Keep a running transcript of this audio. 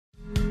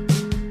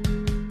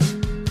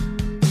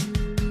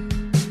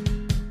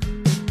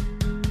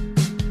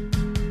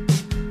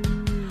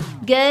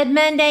Good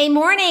Monday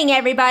morning,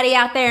 everybody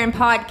out there in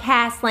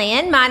podcast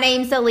land. My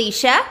name's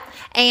Alicia,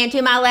 and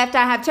to my left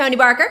I have Tony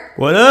Barker.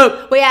 What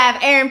up? We have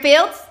Aaron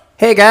Fields.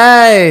 Hey,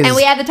 guys. And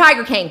we have the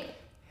Tiger King.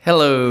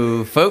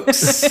 Hello,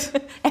 folks.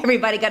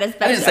 Everybody got a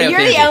special say name. You're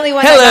offensive. the only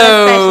one that got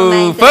a special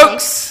name Hello,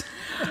 folks.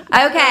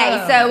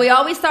 Okay, so we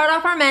always start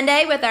off our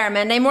Monday with our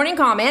Monday morning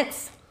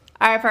comments.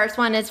 Our first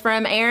one is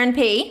from Aaron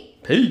P.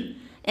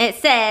 It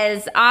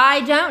says, I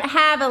don't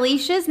have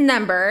Alicia's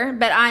number,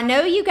 but I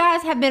know you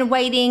guys have been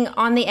waiting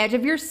on the edge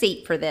of your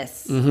seat for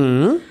this.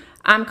 Mm-hmm.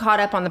 I'm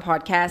caught up on the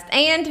podcast,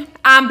 and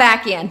I'm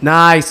back in.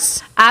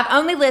 Nice. I've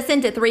only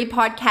listened to 3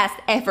 podcasts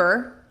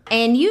ever,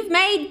 and you've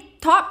made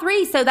top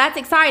 3, so that's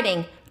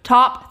exciting.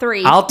 Top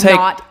 3,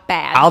 not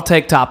bad. I'll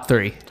take top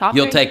 3. Top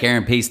You'll 3? take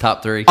Aaron P's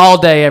top 3. All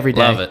day, every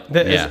day. Love it.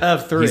 That is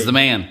of 3. He's the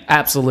man.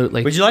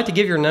 Absolutely. Would you like to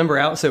give your number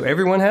out so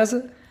everyone has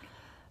it?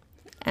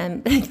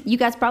 You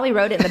guys probably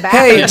wrote it in the back.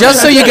 Hey,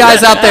 just so you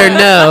guys out there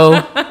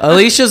know,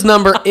 Alicia's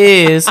number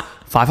is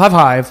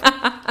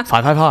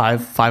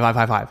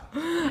 555-555-5555.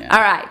 All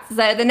right.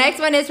 So the next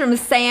one is from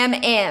Sam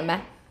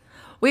M.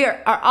 We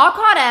are all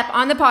caught up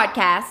on the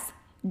podcast.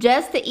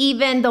 Just to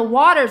even the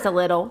waters a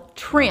little,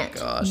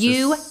 Trent,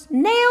 you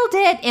nailed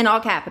it in all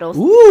capitals.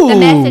 Ooh. The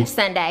message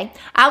Sunday.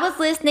 I was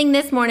listening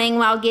this morning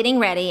while getting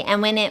ready,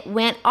 and when it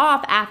went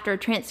off after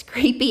Trent's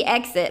creepy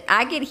exit,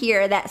 I could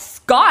hear that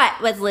Scott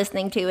was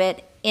listening to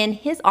it in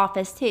his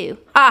office too.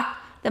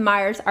 The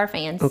Myers are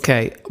fans.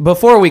 Okay,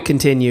 before we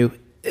continue,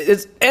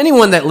 is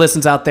anyone that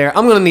listens out there,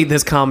 I'm going to need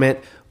this comment.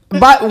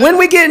 But when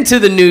we get into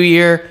the new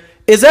year,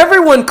 is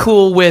everyone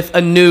cool with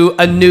a new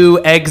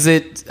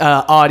exit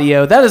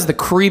audio? That is the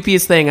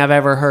creepiest thing I've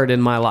ever heard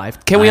in my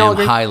life. Can we all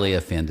agree? I'm highly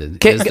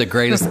offended. It's the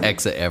greatest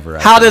exit ever.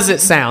 How does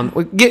it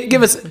sound?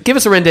 Give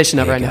us a rendition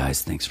of it Hey right now.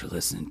 guys, thanks for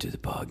listening to the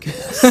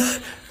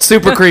podcast.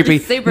 Super creepy.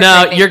 Super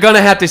no, creepy. you're going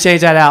to have to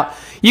change that out.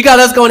 You got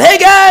us going, hey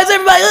guys,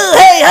 everybody,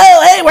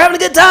 hey, we're having a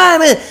good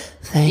time.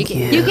 Thank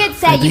you. You could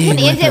say, you can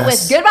end it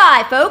with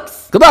goodbye,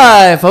 folks.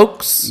 Goodbye,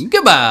 folks.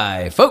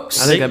 Goodbye, folks.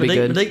 I think that'd be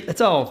good.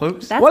 That's all,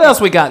 folks. That's What good. else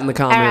we got in the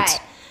All comments?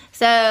 right.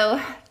 So,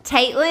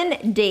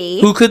 Taitlin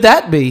D. Who could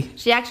that be?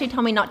 She actually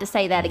told me not to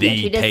say that again.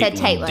 She just said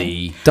Taitlin.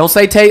 D. Don't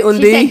say Taitlin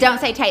She D. said, don't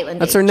say Taitlin D.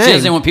 That's her She name.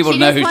 doesn't want people to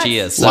know who just she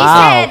wants- is. She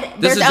Wow. said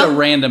This there's is a only-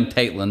 random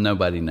Taitlin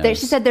nobody knows.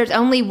 She said there's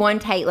only one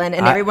Taitlin,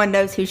 and everyone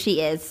knows who she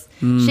is.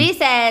 She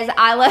says,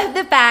 I love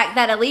the fact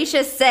that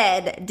Alicia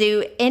said,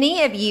 do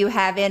any of you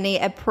have any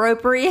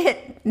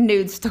appropriate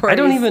nude stories? I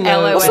don't even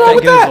know LOL. if wrong that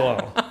with goes that?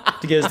 along.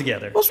 It goes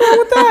together. What's wrong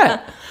with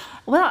that?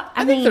 Well, I I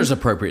mean, think there's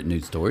appropriate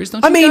nude stories,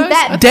 don't I you mean, guys?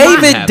 that- I think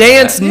David we have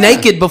danced that. Yeah.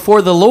 naked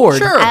before the Lord.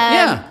 Sure,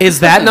 yeah. Is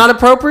that not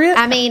appropriate?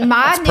 I mean,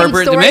 my nude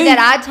appropriate to story me. that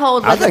I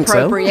told I was think so.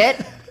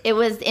 appropriate. It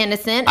was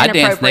innocent I and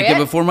danced appropriate. naked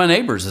before my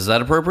neighbors. Is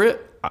that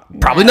appropriate?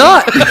 Probably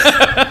not.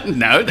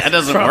 No, that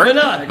doesn't Probably work.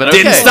 not. But okay.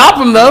 Didn't stop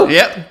him though.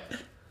 Yep.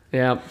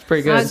 Yeah, it's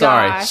pretty Oh, good.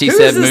 Sorry. gosh. She Who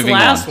said is this moving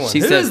last on. one? She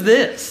Who said is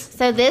this?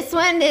 So this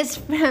one is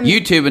from...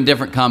 YouTube and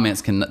different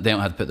comments they don't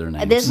have to put their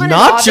names. This one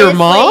Not is your obviously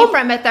mom?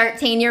 from a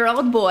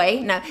 13-year-old boy.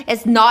 No,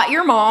 it's not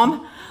your mom.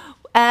 Were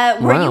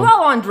Wow. you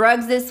all on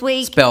drugs this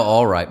week? Spell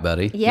all right,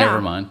 buddy. Yeah.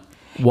 Never mind.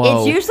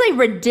 Whoa. It's usually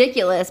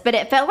ridiculous, but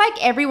it felt like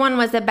everyone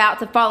was about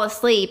to fall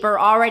asleep or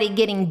already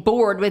getting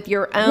bored with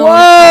your own.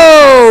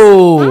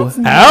 Whoa! That's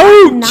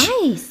Ouch!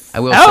 nice. I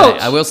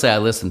will say I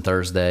listened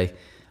Thursday.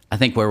 I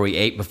think where we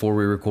ate before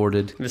we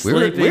recorded. Was We were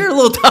sleepy? a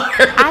little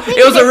tired. I think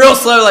It was it a real is-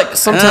 slow, like,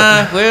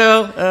 Sometime-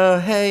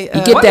 hey.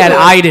 You get that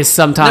itis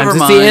sometimes. Never It's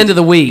mind. the end of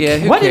the week. Yeah,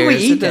 who What did we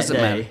cares? eat It that doesn't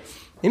day? matter.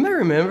 Anybody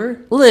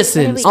remember?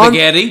 Listen, What on,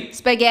 Spaghetti.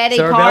 Spaghetti,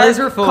 So our bellies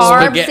were full.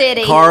 Carb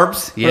City.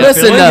 Carbs. Yeah.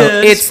 listen Feeling though,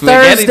 good. it's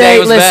Spaghetti Thursday. day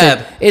was Listen,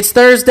 bad. it's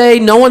Thursday.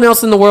 No one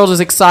else in the world is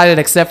excited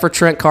except for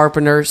Trent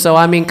Carpenter. So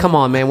I mean, come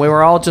on, man. We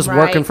were all just Right.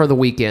 working for the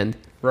weekend.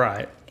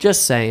 Right.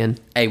 Just saying.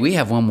 Hey, we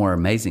have one more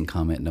amazing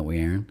comment, don't we,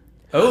 Aaron?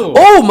 Oh.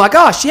 Oh my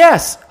gosh!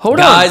 Yes. Hold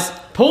Guys, on.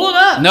 Pull it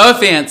up. no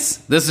offense.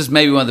 This is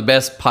maybe one of the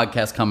best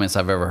podcast comments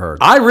I've ever heard.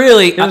 I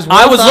really. was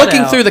I well was thought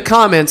looking out. through the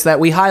comments that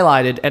we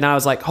highlighted, and I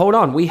was like, "Hold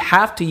on, we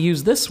have to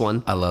use this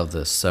one." I love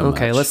this so much.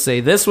 Okay, let's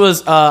see. This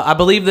was, I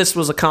believe, this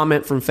was a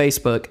comment from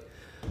Facebook.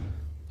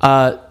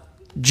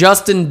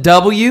 Justin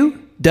W.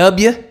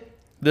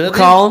 We'll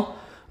call him.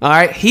 All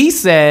right. He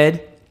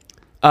said,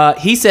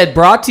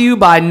 brought to you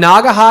by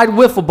Naugahyde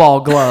Wiffle Ball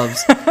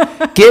Gloves.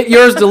 Get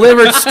yours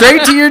delivered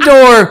straight to your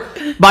door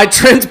by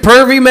Trent's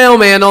pervy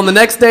mailman on the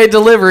next day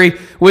delivery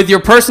with your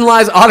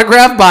personalized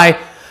autograph by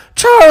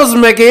Charles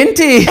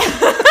McGinty.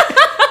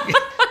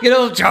 Good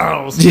old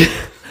Charles.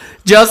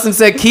 Justin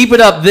said, keep it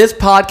up. This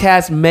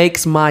podcast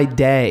makes my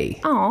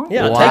day. Oh,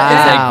 Yeah, Wow. take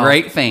that. He's a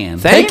great fan.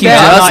 Thank you,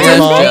 Justin.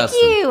 Thank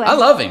you. I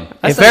love him.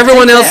 If said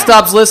everyone take else that.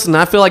 stops listening,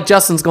 I feel like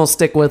Justin's going to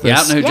stick with Yeah, I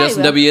us. don't know who Yeah, he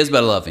Justin will. W is, but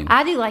I love him.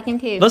 I do like him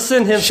too. Let's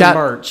send him Shout-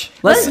 some merch.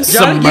 Let's John,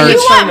 some give Do me merch.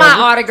 you want my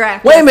number.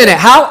 autograph? Wait a minute.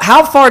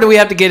 How far do we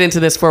have to get into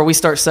this before we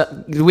start?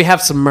 Do we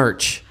have some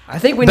merch? I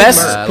think we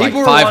Best- need merch. Like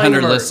People are wanting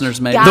 500 merch. listeners,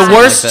 maybe. Guys. The something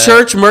worst like that.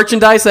 church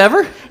merchandise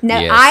ever? No,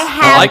 Yes. I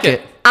have. I like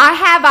it. I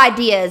have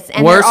ideas,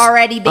 and Worst- they're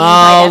already being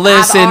Oh, played up.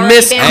 listen, I've already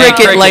Miss been-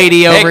 Cricket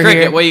lady hey, over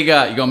Cricket, here. what you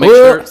got? You gonna make Ooh.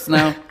 shirts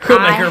now? We'll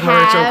make her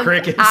merch on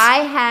crickets. I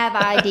have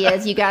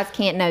ideas. You guys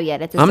can't know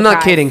yet. It's a I'm not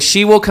surprise. kidding.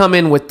 She will come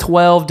in with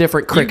 12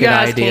 different You cricket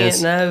guys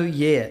ideas. can't know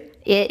yet.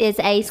 It is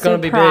a gonna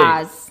be big.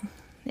 surprise.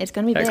 It's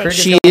going to be That big.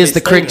 cricket's She gonna be is the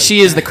stinging. She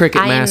is the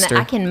cricket I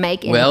master. can make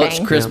anything. Well, it's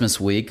Christmas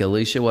week.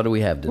 Alicia, what do we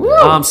have today?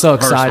 I'm so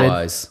excited.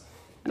 Verse-wise.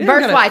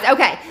 Verse-wise.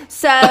 Okay,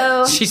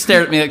 so... She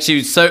stared at me like she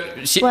was so...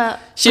 She Well-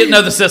 didn't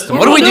know the system.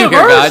 What do we we do do a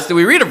here, verse? guys? Do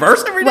we read a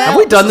verse every day? Well- Have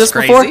we done this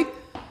is before? crazy.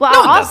 Well, No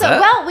one does also,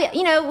 that.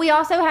 well, we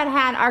also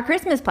had our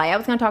Christmas play. I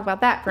was going to talk about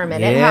that for a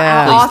minute.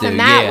 Yeah. How Please awesome do.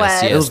 that Yes,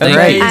 was. yes. It was Thank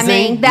great. you. I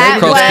mean, that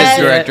Cross Kids was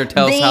director,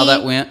 tell us how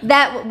that went.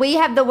 That we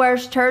have the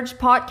worst church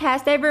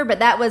podcast ever, but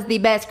that was the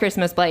best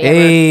Christmas play ever.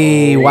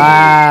 Hey,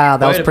 wow.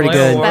 That Way was to pretty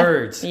play on good.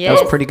 words. Yes.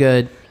 That was pretty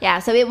good. Yeah,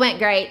 so it went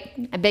great.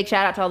 A big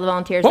shout out to all the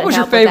volunteers. What that was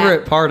your helped with that.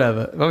 favorite part of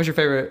it? What was your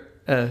favorite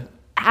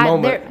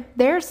moment?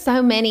 There's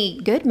so many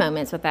good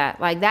moments with that.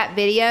 Like that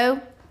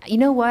video. You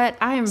know what?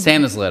 I am.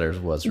 Santa's letters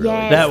was really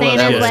Yes, That was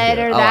Santa's good.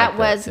 letter. I That like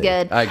that was too.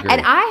 good. I agree.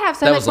 And I have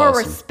so That much was more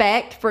awesome.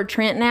 respect for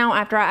Trent now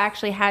after I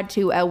actually had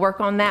to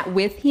work on that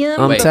with him.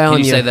 I'm Wait, telling can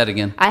you you. say that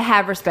again? I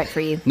have respect for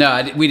you.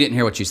 No, we didn't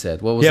hear what you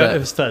said. What was Yeah, that? it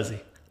was fuzzy.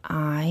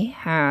 I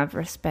have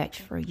respect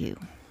for you.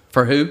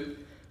 For who?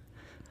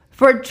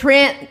 For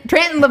Trent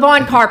and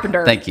Levon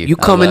Carpenter. Thank you. You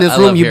come I in lo- this I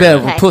room, love you hearing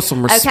better that. put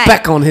some Okay.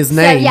 respect on his So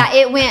name. yeah,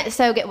 it went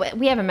so good.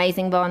 We have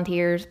amazing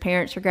volunteers.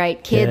 Parents are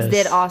great. Kids Yes.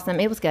 did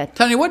awesome. It was good.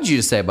 Tony, what did you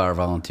just say about our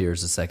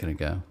volunteers a second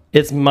ago?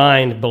 It's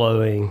mind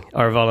blowing,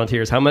 our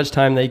volunteers, how much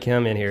time they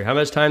come in here, how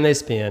much time they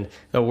spend,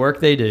 the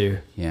work they do.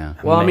 Yeah.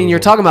 Well, I mean, you're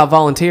Amazing. talking about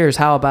volunteers.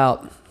 How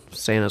about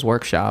Santa's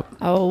workshop?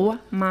 Oh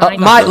my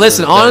My God.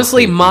 listen, Those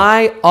honestly, people.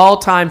 my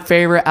all-time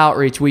favorite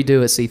outreach we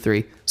do at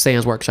C3,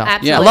 Santa's workshop.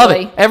 Absolutely. I love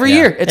it every Yeah.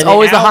 year. It's And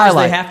always the hours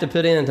highlight. they have to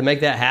put in to make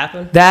that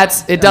happen.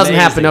 It doesn't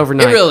happen Amazing.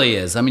 overnight. It really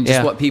is. I mean, just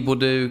Yeah. what people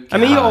do. I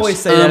mean, you Gosh, always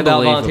say that about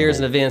unbelievable. volunteers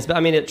and events, but I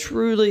mean, it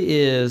truly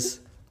is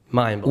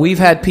mind blowing. We've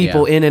had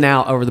people Yeah. in and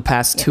out over the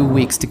past 2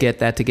 weeks to get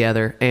that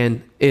together,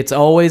 and it's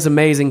always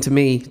amazing to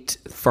me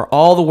for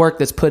all the work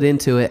that's put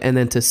into it, and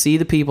then to see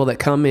the people that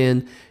come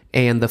in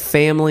and the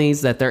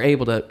families that they're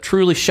able to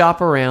truly shop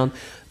around.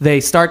 They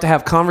start to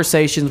have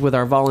conversations with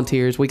our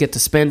volunteers. We get to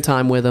spend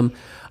time with them.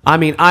 I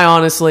mean, I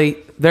honestly,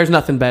 there's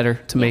nothing better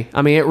to me.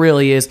 I mean, it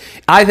really is.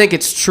 I think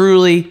it's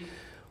truly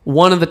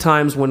one of the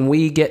times when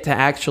we get to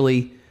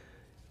actually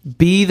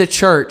be the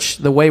church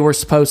the way we're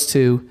supposed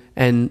to,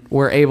 and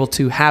we're able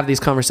to have these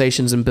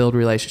conversations and build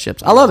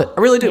relationships. I love it.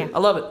 I really do. Yeah. I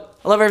love it.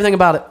 I love everything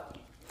about it.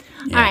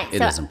 Yeah, All right, it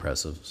so is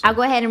impressive. So. I'll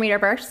go ahead and read our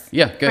verse.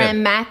 Yeah, go ahead.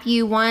 From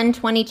Matthew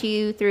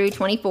 1:22 through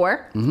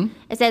 24.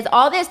 It says,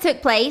 "All this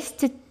took place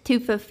to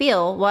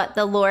fulfill what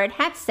the Lord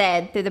hath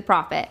said through the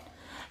prophet.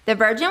 The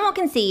virgin will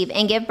conceive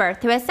and give birth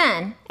to a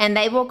son, and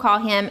they will call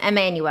him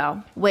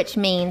Emmanuel, which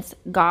means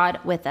God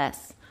with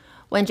us.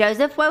 When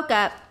Joseph woke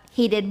up,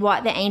 he did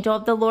what the angel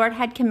of the Lord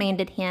had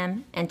commanded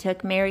him and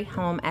took Mary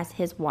home as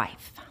his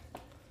wife."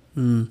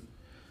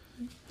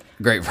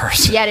 Great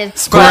verse. Yeah, it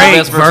is. Great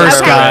Best verse,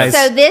 ever. Okay, guys.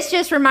 so this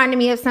just reminded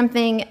me of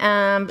something.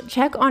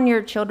 Check on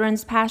your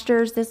children's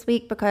pastors this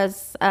week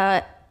because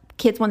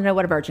kids want to know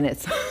what a virgin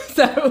is.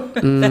 So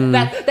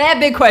they have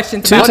big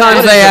questions. Two about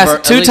times that. they ask-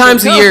 Alicia, two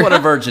times a tell us year. what a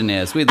virgin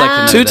is. We'd like to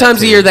know Two that times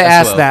a too, year they as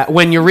ask well. that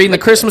when you're reading the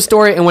Christmas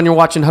story and when you're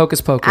watching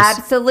Hocus Pocus.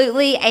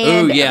 Absolutely, Ooh,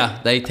 and yeah.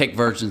 They take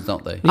virgins,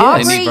 don't they?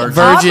 Aubrey- They need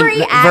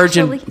virgins.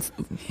 Virgin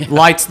Aubrey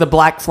lights the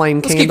black flame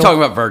Let's candle. keep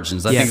talking about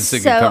virgins. I Yes. think it's a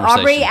good so conversation.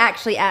 Aubrey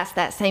actually asked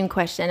that same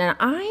question, and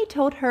I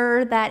told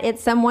her that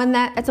it's a woman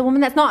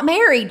that's not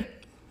married.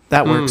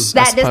 That works.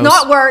 I That does suppose.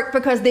 not work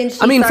because then she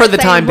I mean, for starts the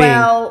saying, time being.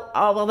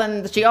 well,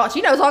 then she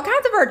knows all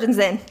kinds of virgins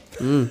then.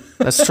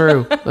 That's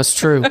true. That's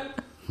true.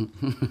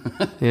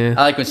 Yeah.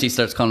 I like when she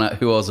starts calling out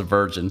who else a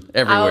virgin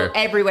everywhere. Oh,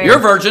 everywhere. You're a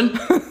virgin.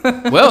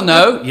 Well,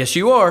 no. Yes,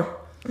 you are.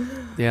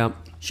 Yeah.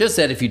 Should have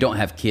said if you don't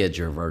have kids,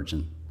 you're a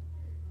virgin.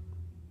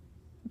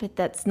 But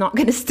that's not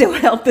going to still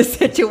help the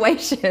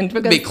situation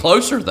because Be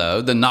closer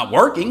though than not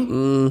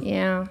working.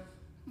 yeah,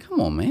 Come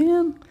on,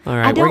 man. All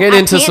right. don't- We're getting I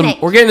into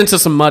panicked. we're getting into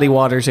some muddy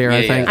waters here, I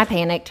Yeah, think. I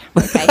panicked.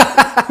 Okay.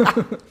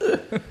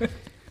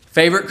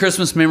 Favorite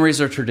Christmas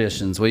memories or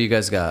traditions? What you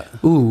guys got?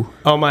 Ooh.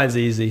 Oh, mine's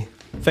easy.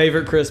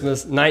 Favorite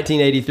Christmas,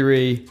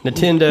 1983.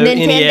 Nintendo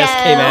Nintendo.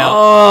 NES came out.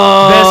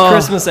 Oh. Best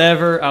Christmas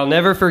ever. I'll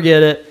never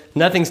forget it.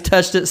 Nothing's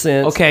touched it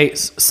since. Okay.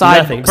 Side.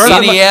 Nothing. Birth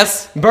of my-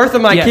 NES. Birth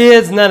of my Yeah.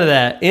 kids, none of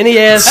that.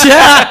 NES.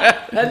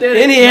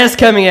 NES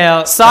coming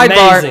out.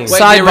 Sidebar. Amazing.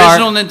 Wait, Sidebar. the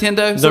original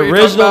Nintendo? Is The that what you're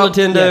original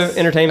talking about? Nintendo Yes.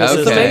 Entertainment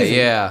Okay, System.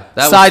 yeah.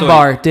 That was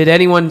Sidebar. Did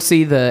anyone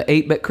see the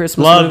 8-bit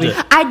Christmas Loved movie?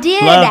 it. I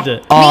did. Loved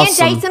it.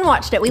 Awesome. Me and Jason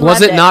watched it. We Was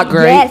loved it not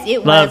great? Yes,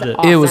 it Loved was. it.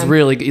 Awesome. It was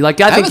really good. Like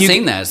I think haven't you.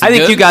 seen that. Is it I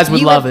think good? you guys would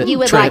You love would, it. You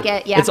would Trent. like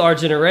it. Yeah. It's our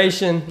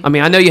generation. I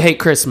mean, I know you hate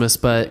Christmas,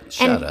 but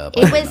Shut and up.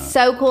 it was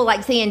so cool,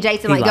 like seeing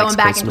Jason He like likes going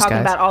back Christmas, and talking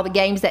guys. about all the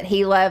games that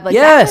he loved. Like,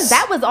 Yes.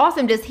 that was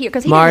awesome. Just here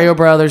because Mario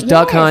Brothers,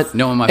 Duck Hunt, You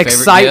know one of my favorite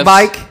Excite gifts?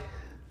 Bike.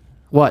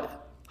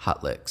 What?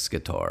 Hot Licks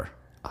guitar.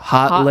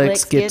 Hot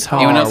Licks guitar.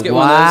 Anyone else get wow.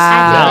 one of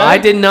those? I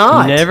did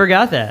not. Never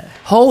got that.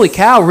 Holy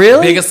cow!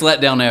 Really? Biggest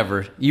letdown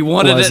ever. You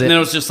wanted Was it, and it? it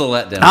was just a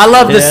letdown. I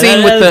love the Yeah, scene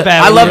that with is the.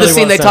 bad I when love you the really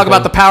scene want they talk about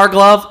the something. Power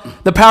Glove.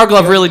 The Power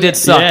Glove really did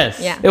suck. Yes.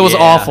 Yeah. It was Yeah,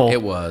 awful.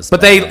 it was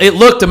But bad. it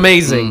looked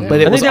amazing. But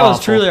it I was think that was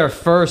awful. truly our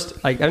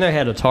first. Like I know I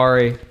had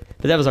Atari,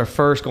 but that was our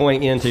first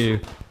going into.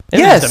 It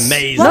Yes. was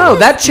amazing. No,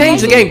 that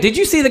changed the game. Did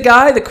you see the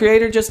guy, the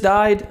creator, just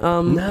died?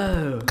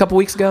 No. A couple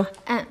weeks ago.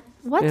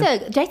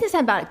 Jason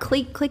said about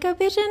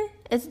ColecoVision?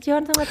 Do you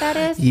want to know what that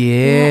is? Yeah.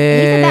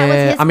 He said that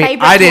was his I mean,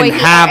 favorite I didn't toy.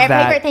 have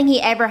that. Favorite thing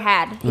he ever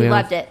had. He Yeah.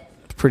 loved it.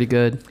 Pretty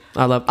good.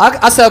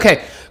 I said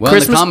okay. Well, in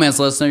Christmas. the comments,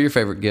 let us know your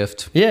favorite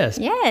gift. Yes.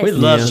 Yes. We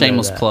love to know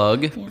Shameless that.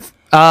 plug.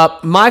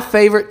 My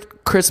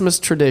favorite Christmas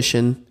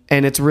tradition,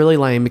 and it's really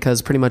lame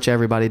because pretty much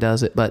everybody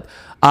does it, but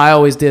I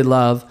always did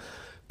love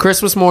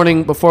Christmas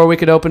morning before we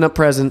could open up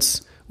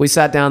presents. We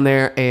sat down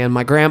there, and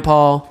my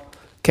grandpa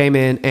came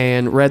in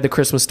and read the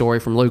Christmas story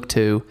from Luke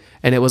 2,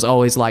 and it was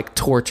always like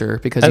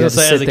torture because you had to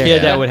sit as a there.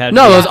 kid, that would have.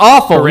 No, to it be was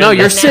awful. No, horrendous.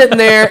 you're sitting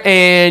there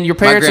and your My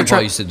parents are grandpa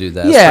trying. used to do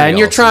that. It's Yeah, pretty and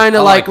you're awesome. trying to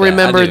I like that. I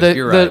remember do.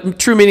 You're the right.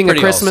 true meaning Pretty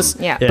of Christmas.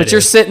 awesome. Yeah. Yeah, But it you're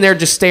is. sitting there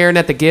just staring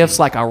at the gifts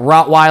like a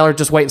Rottweiler,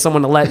 just waiting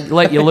someone to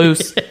let you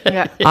loose.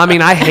 Yeah. I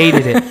mean, I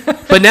hated it,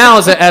 but now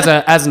as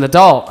an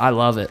adult, I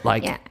love it.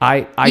 Like Yeah.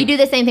 I You do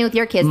the same thing with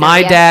your kids.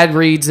 my don't you? dad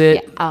reads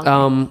it Yeah.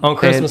 Oh. On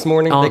Christmas and-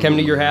 morning, they come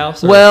to your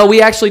house. Or? Well, we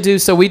actually do.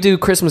 So we do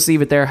Christmas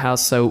Eve at their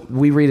house. So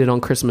we read it on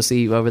Christmas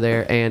Eve over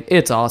there, and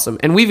it's awesome.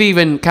 And we've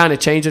even kind of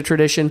changed the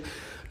tradition.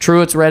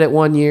 Truett's read it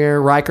one year.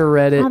 Riker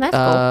read it Oh,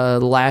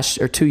 that's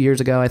last or 2 years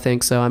ago, I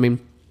think. So I mean,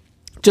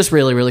 just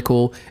really, really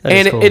cool. That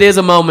And is cool. it is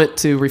a moment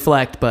to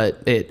reflect,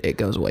 but it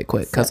goes away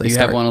quick because they You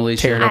start have one,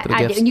 Alicia? tearing open the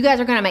I gifts. do. You guys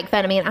are going to make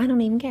fun of me, and I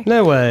don't even care.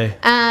 no way.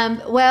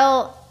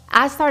 Well,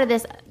 I started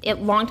this a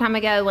long time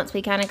ago once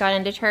we kind of got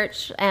into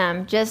church,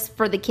 just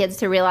for the kids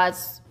to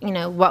realize,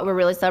 what we're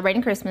really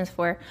celebrating Christmas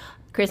for.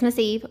 Christmas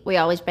Eve, we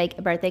always bake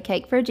a birthday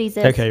cake for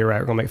Jesus. Okay, you're right.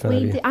 We're gonna make fun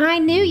of you. I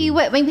knew you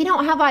would. I mean, we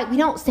don't have we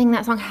don't sing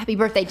that song "Happy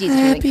Birthday, Jesus."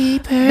 Happy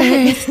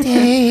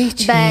birthday,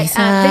 Jesus.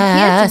 But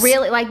the kids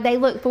really they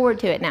look forward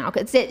to it now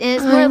because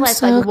it's more or less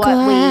so like what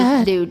glad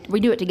we do. We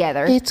do it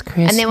together. it's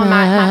And then when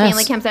my family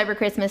Christmas. comes over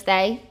Christmas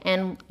Day,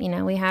 and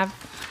we have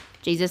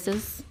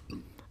Jesus's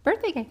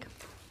birthday cake.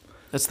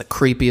 That's the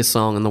creepiest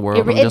song in the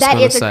world. I'm just That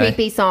gonna is a say.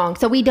 creepy song,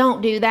 so we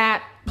don't do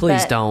that.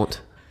 Please but-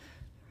 don't.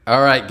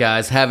 All right,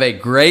 guys. Have a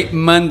great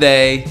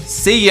Monday.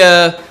 See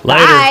ya.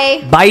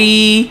 Bye.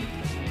 Bye.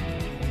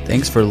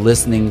 Thanks for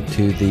listening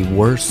to the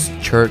worst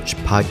church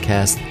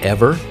podcast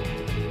ever.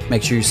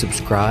 Make sure you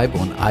subscribe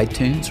on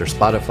iTunes or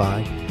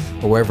Spotify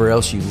or wherever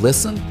else you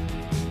listen,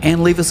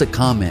 and leave us a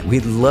comment.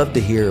 We'd love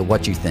to hear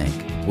what you think.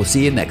 We'll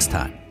see you next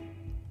time.